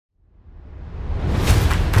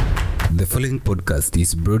The following podcast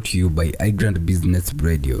is brought to you by iGrant Business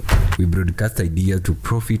Radio. We broadcast ideas to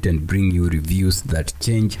profit and bring you reviews that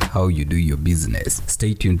change how you do your business.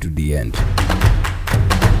 Stay tuned to the end.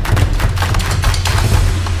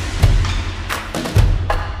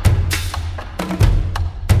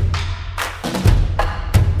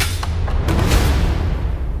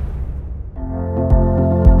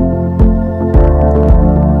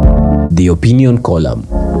 The Opinion Column: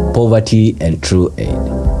 Poverty and True Aid.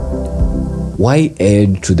 Why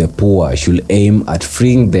aid to the poor should aim at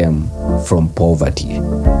freeing them from poverty.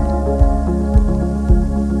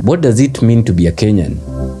 What does it mean to be a Kenyan,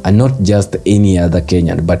 and not just any other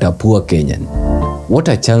Kenyan, but a poor Kenyan? What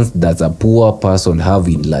a chance does a poor person have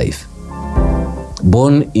in life?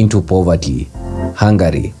 Born into poverty,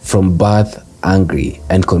 hungry, from birth angry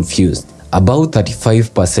and confused, about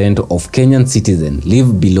 35% of Kenyan citizens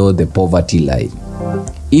live below the poverty line.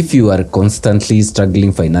 If you are constantly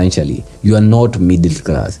struggling financially, you are not middle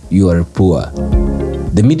class, you are poor.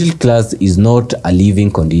 The middle class is not a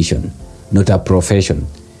living condition, not a profession.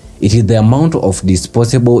 It is the amount of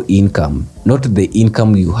disposable income, not the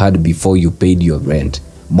income you had before you paid your rent,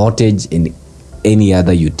 mortgage, and any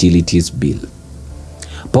other utilities bill.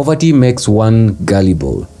 Poverty makes one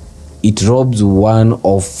gullible. It robs one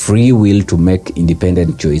of free will to make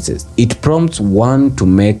independent choices. It prompts one to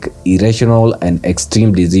make irrational and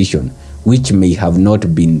extreme decisions, which may have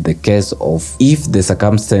not been the case of if the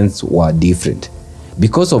circumstances were different.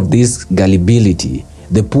 Because of this gullibility,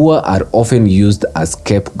 the poor are often used as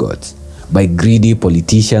scapegoats by greedy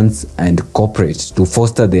politicians and corporates to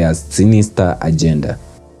foster their sinister agenda.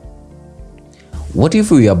 What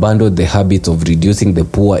if we abandon the habit of reducing the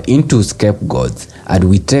poor into scapegoats and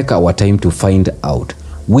we take our time to find out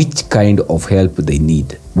which kind of help they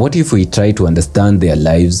need? What if we try to understand their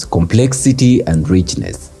lives' complexity and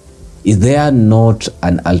richness? Is there not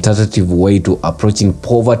an alternative way to approaching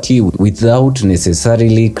poverty without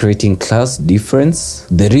necessarily creating class difference?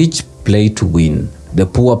 The rich play to win, the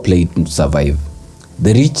poor play to survive.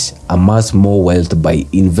 The rich amass more wealth by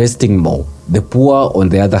investing more. The poor, on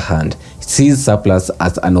the other hand, sees surplus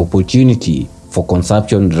as an opportunity for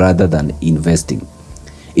consumption rather than investing.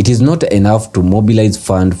 It is not enough to mobilize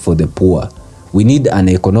funds for the poor. We need an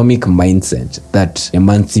economic mindset that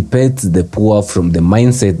emancipates the poor from the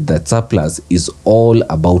mindset that surplus is all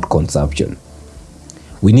about consumption.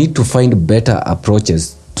 We need to find better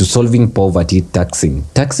approaches to solving poverty. Taxing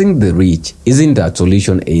the rich isn't a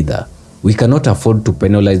solution either. We cannot afford to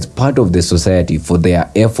penalize part of the society for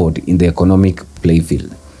their effort in the economic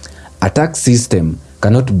playfield. A tax system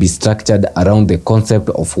cannot be structured around the concept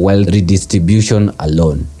of wealth redistribution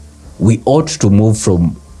alone. We ought to move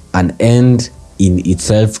from an end in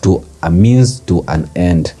itself to a means to an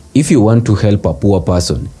end. If you want to help a poor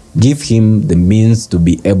person, give him the means to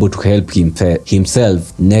be able to help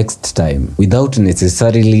himself next time without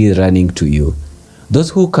necessarily running to you.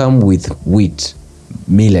 Those who come with wheat,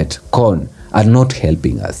 millet, corn are not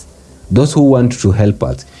helping us. Those who want to help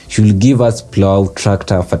us should give us plow,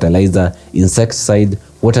 tractor, fertilizer, insecticide,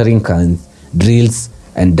 watering cans, drills,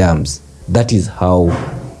 and dams. That is how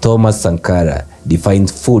Thomas Sankara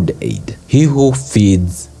defines food aid. He who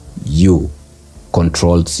feeds you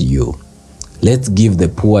controls you. Let's give the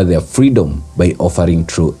poor their freedom by offering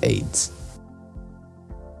true aids.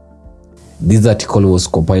 This article was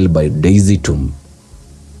compiled by Daisy Tum.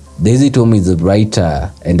 Daisy Tum is a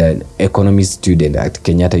writer and an economics student at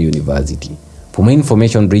Kenyatta University. For more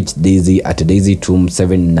information, reach Daisy at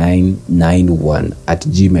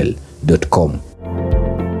daisytum7991@gmail.com.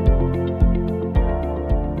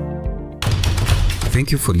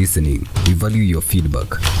 Thank you for listening. We value your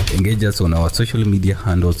feedback. Engage us on our social media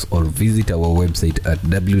handles or visit our website at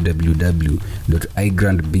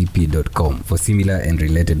www.igrantbp.com for similar and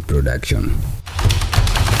related production.